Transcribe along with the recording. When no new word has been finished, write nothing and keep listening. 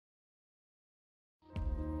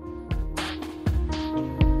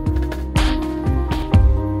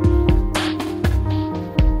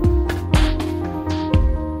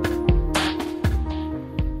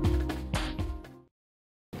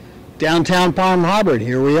Downtown Palm Harbor, and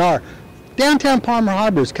here we are. Downtown Palm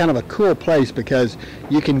Harbor is kind of a cool place because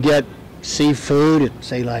you can get seafood at,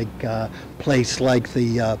 say, like a place like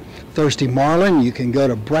the Thirsty Marlin. You can go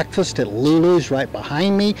to breakfast at Lulu's right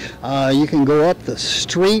behind me. You can go up the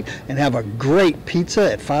street and have a great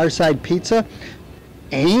pizza at Fireside Pizza.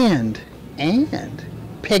 And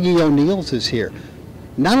Peggy O'Neill's is here.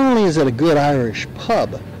 Not only is it a good Irish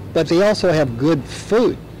pub, but they also have good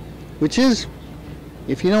food, which is,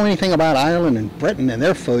 if you know anything about Ireland and Britain and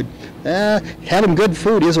their food, having good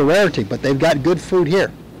food is a rarity, but they've got good food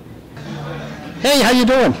here. Hey, how you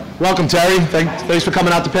doing? Welcome, Terry. Thanks for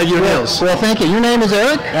coming out to Peggy O'Neill's. Well, thank you. Your name is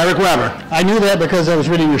Eric? Eric Weber. I knew that because I was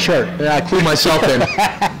reading your shirt. Yeah, I clued myself in.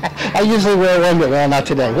 I usually wear one, but well, not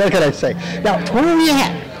today. What can I say? Now, where are you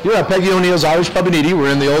at? You're at Peggy O'Neill's Irish Pub and Eatery. We're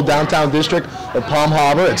in the old downtown district of Palm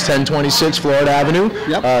Harbor. It's 1026 Florida Avenue.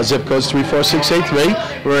 Yep. Zip code's 34683.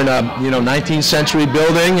 We're in a 19th century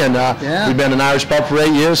building, and we've been an Irish pub for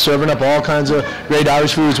 8 years, serving up all kinds of great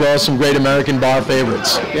Irish food as well as some great American bar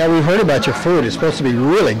favorites. Yeah, we've heard about your food. It's supposed to be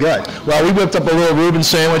really good. Well, we whipped up a little Rubin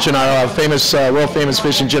Sandwich and our world famous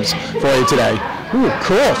fish and chips for you today. Ooh,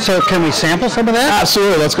 cool. So can we sample some of that?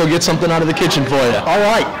 Absolutely. Let's go get something out of the kitchen for you. All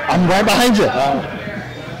right. I'm right behind you.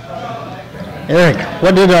 Eric,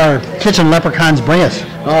 what did our kitchen leprechauns bring us?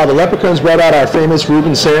 The leprechauns brought out our famous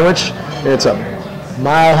Rubin Sandwich. It's a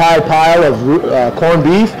mile-high pile of corned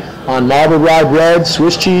beef on marbled rye bread,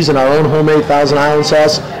 Swiss cheese, and our own homemade Thousand Island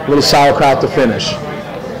sauce, a little sauerkraut to finish.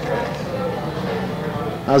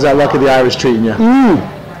 How's that luck of the Irish treating you?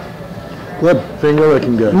 Good. Finger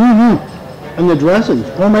looking good. And the dressing,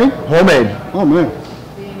 homemade? Homemade. Oh, man.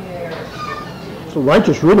 It's a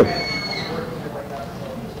righteous Reuben.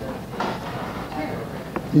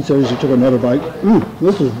 He says he took another bite.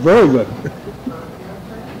 This is very good.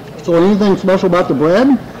 So anything special about the bread?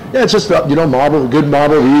 Yeah, it's just good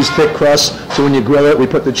marble. We use thick crust, so when you grill it, we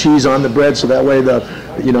put the cheese on the bread, so that way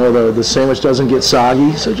the sandwich doesn't get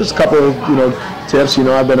soggy. So just a couple of tips.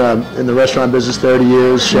 I've been in the restaurant business 30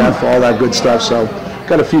 years, chef, all that good stuff. So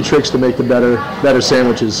got a few tricks to make the better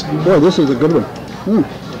sandwiches. Boy, this is a good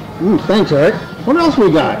one. Thanks, Eric. What else we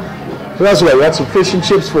got? What else we got? We got some fish and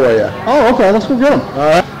chips for you. Oh, okay. Let's go get them. All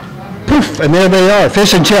right. Poof, and there they are,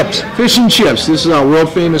 fish and chips. Fish and chips. This is our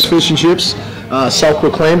world famous fish and chips.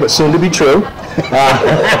 Self-proclaimed, but soon to be true.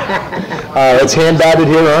 It's hand battered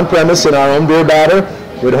here on premise in our own beer batter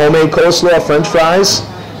with homemade coleslaw, French fries.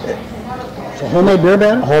 So homemade beer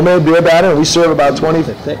batter? Homemade beer batter, and we serve about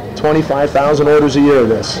 25,000 orders a year of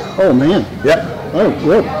this. Oh, man. Yep. Oh,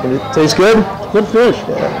 good. And it tastes good? Good fish.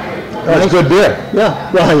 It's good beer.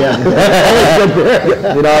 Yeah. Well, yeah. Good beer.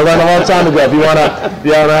 I learned a long time ago, if you want to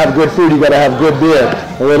have good food, you got to have good beer.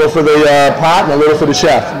 A little for the pot and a little for the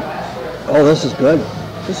chef. Oh, this is good.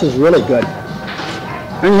 This is really good.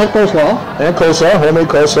 And you have coleslaw. And coleslaw, homemade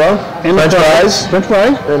coleslaw. And French fries. French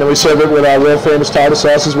fries. And then we serve it with our real famous tartar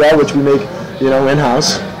sauce as well, which we make,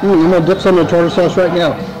 in-house. I'm going to dip some in the tartar sauce right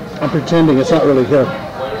now. I'm pretending it's not really here.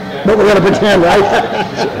 But we're going to pretend,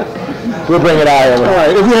 right? We'll bring it out. All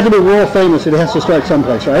right. If you have to be world famous, it has to start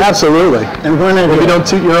someplace, right? Absolutely. And when if you don't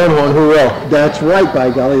toot your own horn, who will? That's right,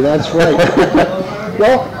 by golly. That's right.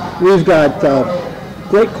 Well, we've got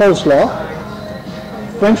great coleslaw,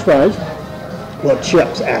 French fries, well,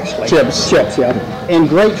 chips, actually. Chips, yeah. And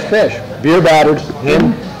great fish. Beer battered,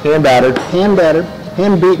 hand battered. Hand battered,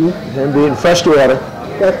 hand beaten. Hand beaten, fresh to order.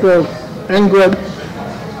 That's good. And good.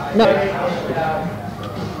 No.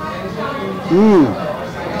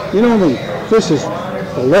 The fish is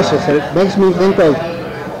delicious, and it makes me think of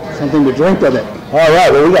something to drink with it. All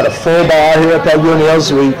right, well, we got a full bar here at Peggy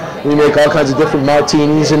O'Neill's. We make all kinds of different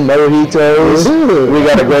martinis and mojitos. We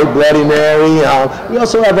got a great Bloody Mary. We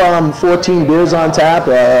also have 14 beers on tap.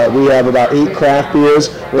 We have about 8 craft beers.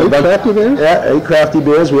 8 crafty beers? Yeah, 8 crafty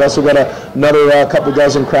beers. We also got another couple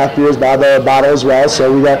dozen craft beers by the bottle as well.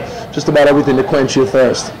 So we got just about everything to quench your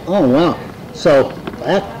thirst. Oh, wow. So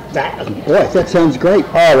that sounds great.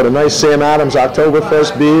 Oh, with a nice Sam Adams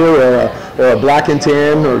Oktoberfest beer or a Black and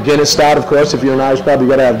Tan or Guinness Stout, of course. If you're an Irish pub, you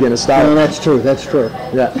got to have Guinness Stout. No, that's true.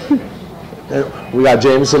 Yeah. We got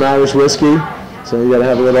Jameson Irish whiskey, so you got to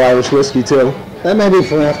have a little Irish whiskey too. That may be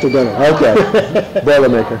for after dinner. Okay.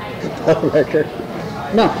 Boilermaker.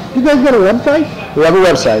 Now, you guys got a website? We have a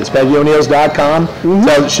website. It's PeggyO'Neills.com.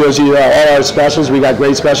 It shows you all our specials. We got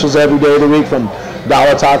great specials every day of the week, from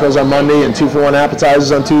dollar tacos on Monday and 2-for-1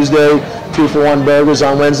 appetizers on Tuesday, 2-for-1 burgers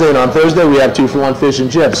on Wednesday, and on Thursday we have 2-for-1 fish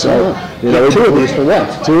and chips. So, 2 of these for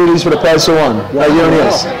what? 2 of these for the price of 1. Peggy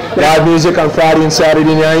O'Neill's. Live music on Friday and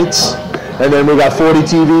Saturday nights. And then we got 40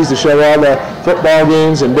 TVs to show all the football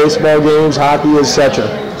games and baseball games, hockey, etc.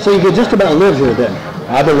 So you could just about live here then?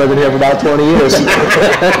 I've been living here for about 20 years.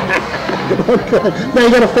 Okay. Now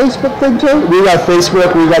you got a Facebook thing too? We got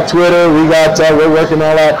Facebook, we got Twitter, we're working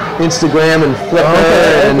all that Instagram and Flickr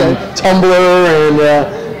and Tumblr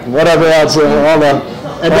and whatever else,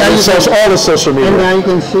 all the social media. And now you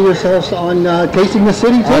can see yourselves on Tasting the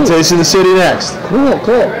City too. On Tasting the City next. Cool.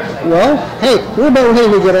 Well, hey, we're about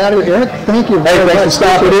ready to get out of here. Eric, thank you very much. Thanks for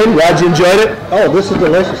stopping in. Glad you enjoyed it. Oh, this is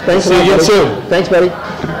delicious. Thanks a lot. See you soon. Thanks, buddy.